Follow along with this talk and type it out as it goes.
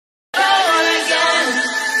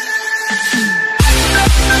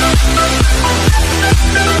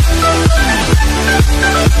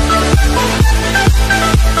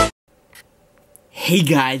Hey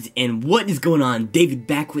guys, and what is going on? David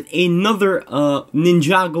back with another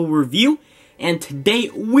Ninjago review, and today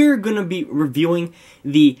we're gonna be reviewing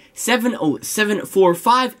the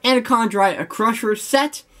 70745 Anacondrai Crusher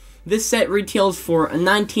set. This set retails for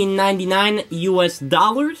 $19.99 US,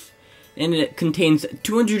 and it contains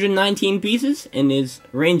 219 pieces and is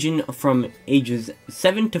ranging from ages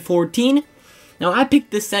 7 to 14. Now I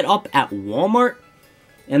picked this set up at Walmart.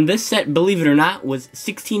 And this set, believe it or not, was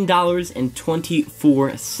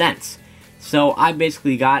 $16.24. So I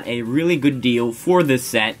basically got a really good deal for this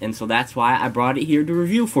set, and so that's why I brought it here to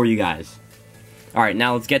review for you guys. Alright,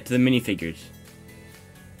 now let's get to the minifigures.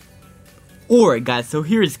 Alright guys, so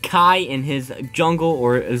here's Kai in his jungle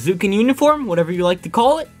or Azukin uniform, whatever you like to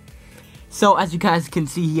call it. So as you guys can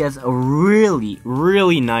see, he has a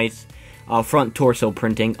really nice front torso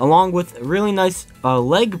printing, along with really nice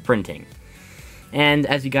leg printing. And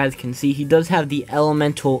as you guys can see, he does have the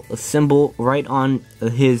elemental symbol right on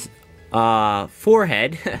his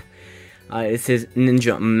forehead. It's his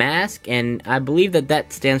ninja mask, and I believe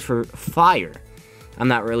that stands for fire. I'm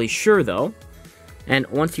not really sure though. And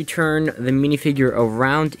once you turn the minifigure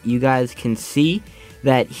around, you guys can see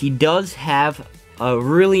that he does have a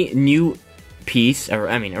really new piece, or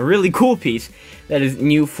I mean a really cool piece that is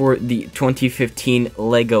new for the 2015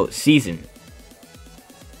 LEGO season.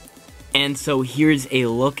 And so here's a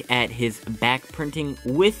look at his back printing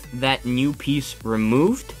with that new piece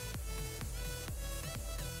removed.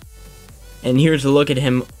 And here's a look at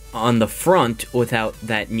him on the front without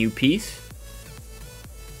that new piece.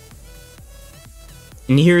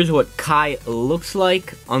 And here's what Kai looks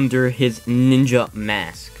like under his ninja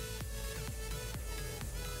mask.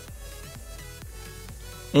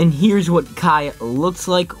 And here's what Kai looks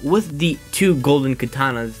like with the two golden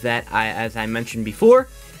katanas that as I mentioned before,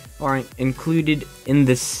 are included in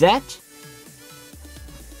the set.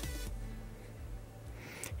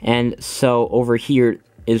 And so over here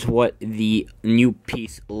is what the new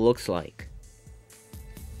piece looks like.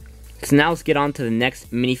 So now let's get on to the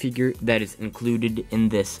next minifigure that is included in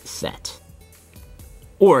this set.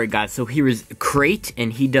 Alright guys, so here is Crate,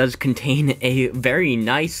 and he does contain a very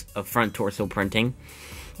nice front torso printing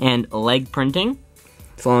and leg printing.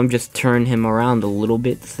 So I'm just turn him around a little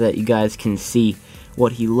bit so that you guys can see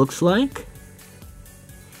what he looks like.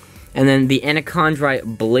 And then the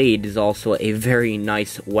Anacondrai blade is also a very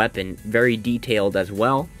nice weapon, very detailed as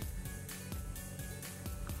well.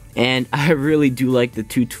 And I really do like the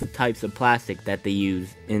two types of plastic that they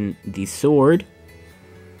use in the sword.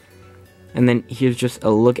 And then here's just a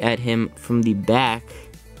look at him from the back.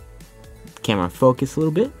 Camera focus a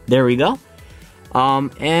little bit. There we go.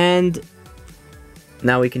 And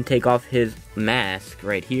now we can take off his mask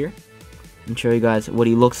right here and show you guys what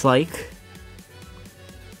he looks like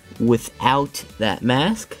without that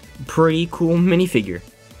mask. Pretty cool minifigure.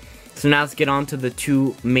 So now let's get on to the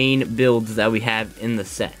two main builds that we have in the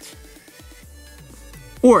set.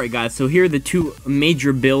 Alright guys, so here are the two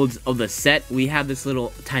major builds of the set. We have this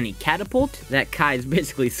little tiny catapult that Kai is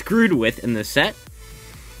basically screwed with in the set.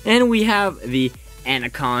 And we have the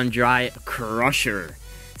Anacondrai Crusher.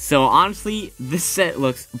 So honestly, this set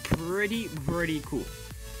looks pretty cool.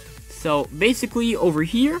 So basically over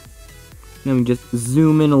here, let me just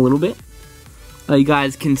zoom in a little bit. You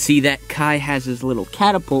guys can see that Kai has his little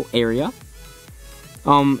catapult area.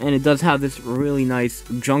 And it does have this really nice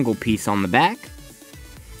jungle piece on the back.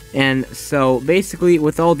 And so basically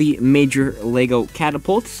with all the major LEGO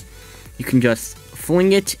catapults, you can just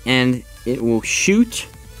fling it and it will shoot.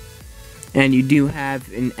 And you do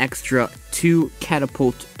have an extra 2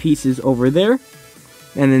 catapult pieces over there.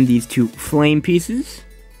 And then these 2 flame pieces.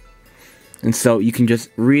 And so you can just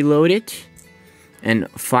reload it and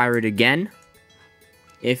fire it again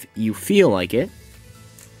if you feel like it.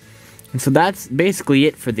 And so that's basically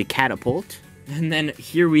it for the catapult. And then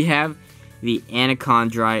here we have the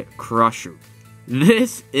Anacondrai Crusher.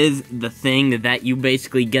 This is the thing that you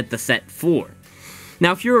basically get the set for.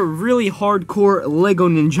 Now if you're a really hardcore LEGO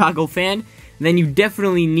Ninjago fan, then you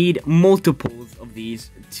definitely need multiples of these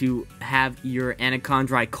to have your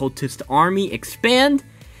Anacondrai cultist army expand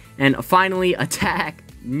and finally attack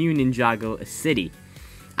New Ninjago City.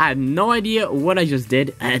 I have no idea what I just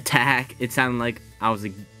did. An attack. It sounded like I was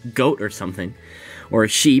a goat or something. Or a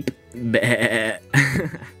sheep.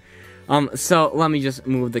 So let me just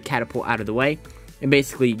move the catapult out of the way. And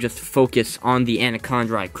basically just focus on the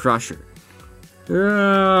Anacondrai Crusher.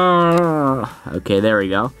 Okay, there we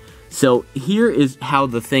go. So here is how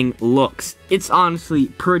the thing looks. It's honestly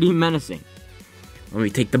pretty menacing. Let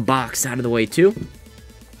me take the box out of the way too.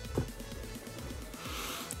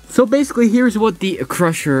 So basically, here's what the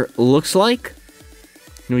Crusher looks like.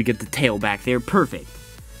 And we get the tail back there. Perfect.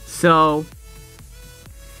 So,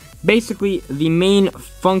 basically, the main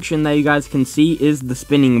function that you guys can see is the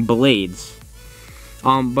spinning blades.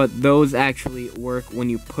 But those actually work when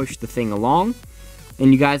you push the thing along.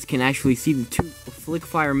 And you guys can actually see the two flick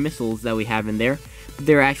fire missiles that we have in there. But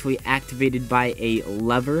they're actually activated by a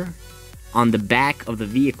lever on the back of the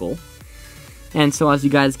vehicle. And so as you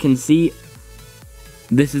guys can see,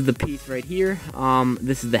 this is the piece right here.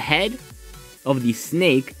 This is the head of the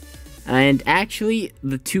snake. And actually,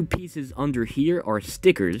 the two pieces under here are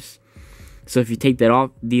stickers. So if you take that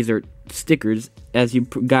off, these are stickers. As you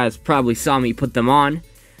guys probably saw me put them on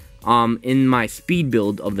in my speed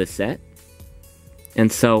build of the set.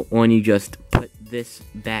 And so when you just put this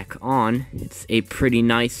back on, it's a pretty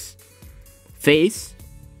nice face.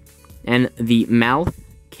 And the mouth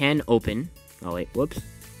can open. Oh wait, whoops.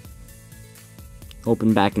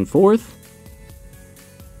 Open back and forth.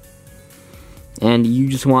 And you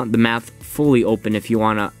just want the mouth fully open if you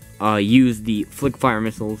want to use the flick fire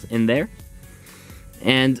missiles in there.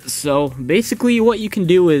 And so basically what you can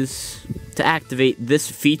do is, to activate this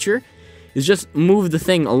feature, is just move the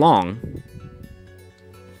thing along.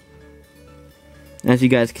 As you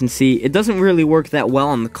guys can see, it doesn't really work that well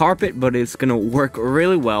on the carpet, but it's going to work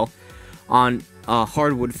really well on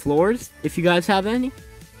hardwood floors, if you guys have any.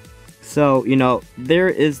 So, you know, there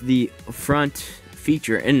is the front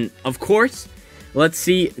feature. And, of course, let's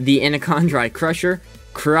see the Anacondrai Crusher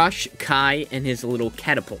crush Kai and his little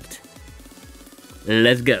catapult.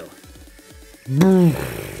 Let's go.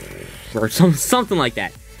 Or something like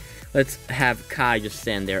that. Let's have Kai just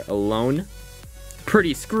stand there alone.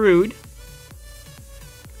 Pretty screwed.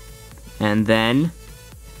 And then...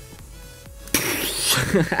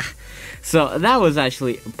 so, that was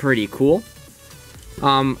actually pretty cool.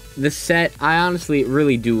 This set, I honestly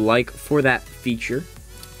really do like for that feature.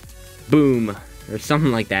 Boom. Or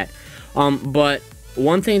something like that. But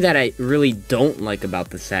one thing that I really don't like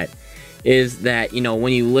about the set is that, you know,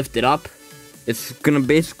 when you lift it up, it's gonna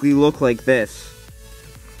basically look like this.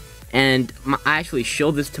 And I actually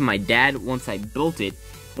showed this to my dad once I built it,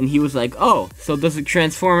 and he was like, oh, so does it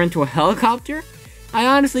transform into a helicopter? I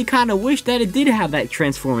honestly kind of wish that it did have that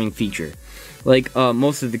transforming feature, like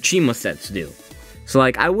most of the Chima sets do. So,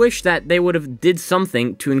 like, I wish that they would have did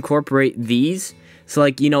something to incorporate these. So,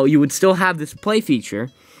 like, you know, you would still have this play feature,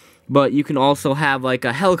 but you can also have, like,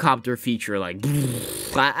 a helicopter feature, like,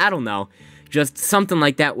 I don't know. Just something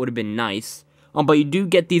like that would have been nice. But you do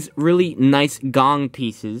get these really nice gong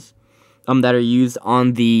pieces that are used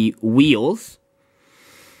on the wheels.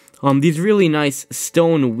 These really nice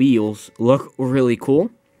stone wheels look really cool.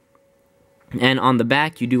 And on the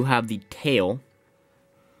back, you do have the tail.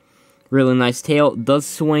 Really nice tail. Does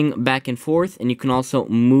swing back and forth, and you can also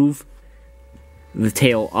move the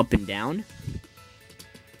tail up and down.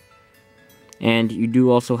 And you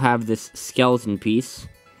do also have this skeleton piece.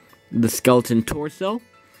 The skeleton torso.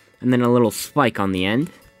 And then a little spike on the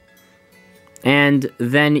end. And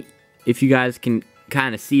then, if you guys can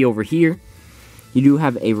kind of see over here, you do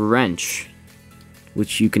have a wrench,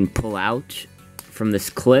 which you can pull out from this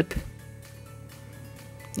clip.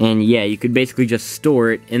 And yeah, you could basically just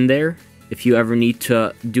store it in there if you ever need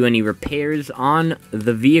to do any repairs on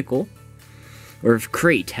the vehicle. Or if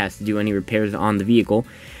Crate has to do any repairs on the vehicle.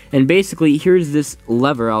 And basically, here's this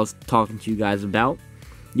lever I was talking to you guys about.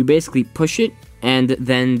 You basically push it, and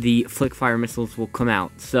then the flick fire missiles will come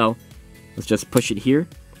out. So, let's just push it here.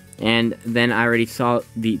 And then I already saw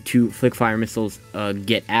the two flick fire missiles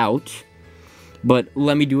get out. But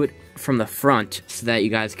let me do it from the front so that you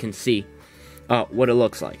guys can see what it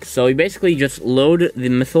looks like. So you basically just load the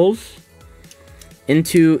missiles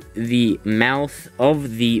into the mouth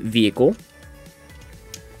of the vehicle.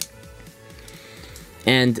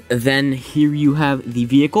 And then here you have the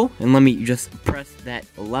vehicle. And let me just press that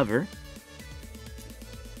lever.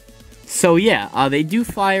 So yeah, they do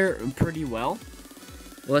fire pretty well.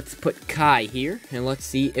 Let's put Kai here, and let's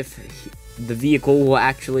see if the vehicle will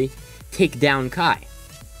actually take down Kai.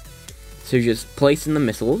 So just place in the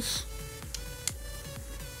missiles.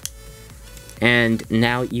 And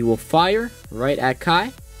now you will fire right at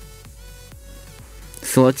Kai.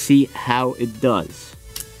 So let's see how it does.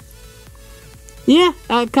 Yeah,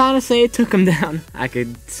 I'd kind of say it took him down. I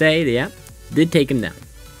could say, yeah, did take him down.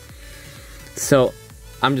 So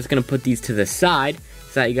I'm just going to put these to the side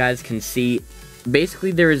so that you guys can see.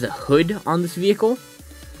 Basically, there is a hood on this vehicle.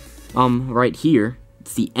 Right here.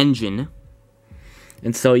 It's the engine.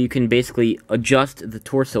 And so you can basically adjust the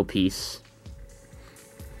torso piece.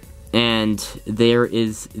 And there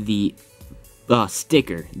is the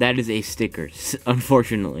sticker. That is a sticker,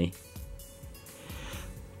 unfortunately.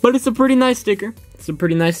 But it's a pretty nice sticker. It's a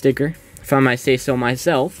pretty nice sticker, if I might say so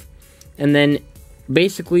myself. And then,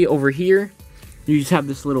 basically, over here, you just have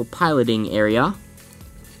this little piloting area,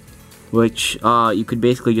 which you could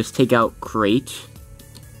basically just take out crate.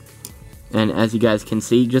 And as you guys can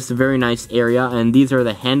see, just a very nice area. And these are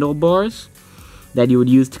the handlebars that you would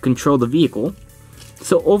use to control the vehicle.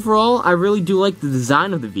 So overall, I really do like the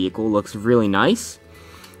design of the vehicle. It looks really nice.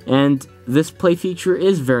 And this play feature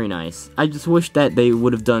is very nice. I just wish that they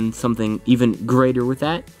would have done something even greater with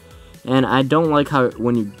that. And I don't like how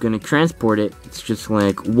when you're going to transport it, it's just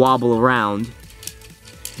like wobble around.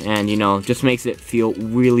 And, you know, just makes it feel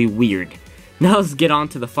really weird. Now let's get on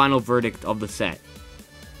to the final verdict of the set.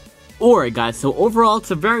 Alright guys, so overall it's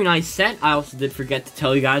a very nice set. I also did forget to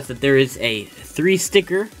tell you guys that there is a 3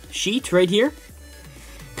 sticker sheet right here.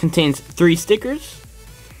 Contains 3 stickers.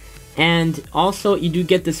 And also you do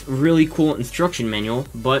get this really cool instruction manual,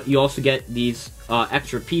 but you also get these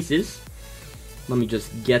extra pieces. Let me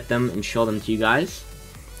just get them and show them to you guys.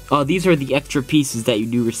 These are the extra pieces that you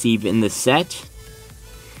do receive in this set.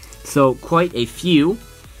 So quite a few.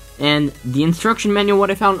 And the instruction manual, what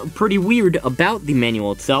I found pretty weird about the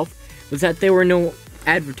manual itself was that there were no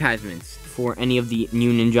advertisements for any of the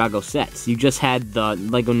new Ninjago sets. You just had the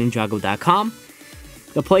LegoNinjago.com,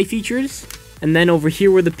 the play features, and then over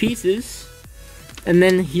here were the pieces, and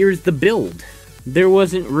then here's the build. There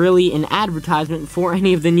wasn't really an advertisement for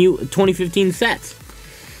any of the new 2015 sets.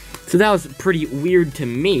 So that was pretty weird to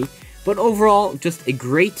me, but overall, just a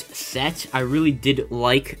great set. I really did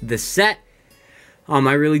like the set.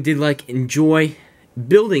 I really did enjoy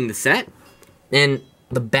building the set, and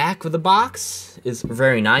the back of the box is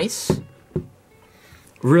very nice.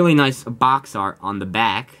 Really nice box art on the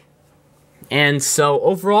back. And so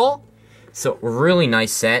overall, really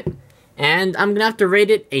nice set. And I'm gonna have to rate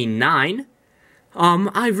it a 9.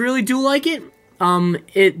 I really do like it.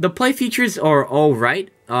 The play features are alright.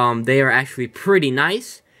 They are actually pretty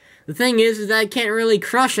nice. The thing is that I can't really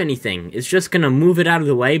crush anything. It's just gonna move it out of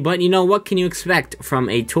the way, but you know, what can you expect from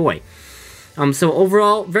a toy? So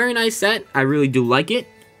overall, very nice set. I really do like it.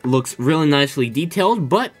 It looks really nicely detailed,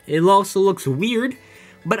 but it also looks weird.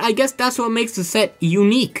 But I guess that's what makes the set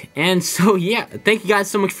unique. And so yeah, thank you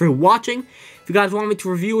guys so much for watching. If you guys want me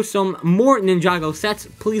to review some more Ninjago sets,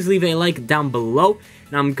 please leave a like down below.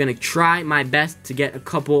 And I'm gonna try my best to get a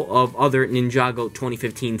couple of other Ninjago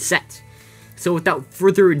 2015 sets. So without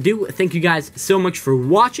further ado, thank you guys so much for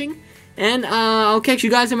watching. And I'll catch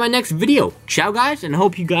you guys in my next video. Ciao guys, and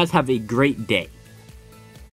hope you guys have a great day.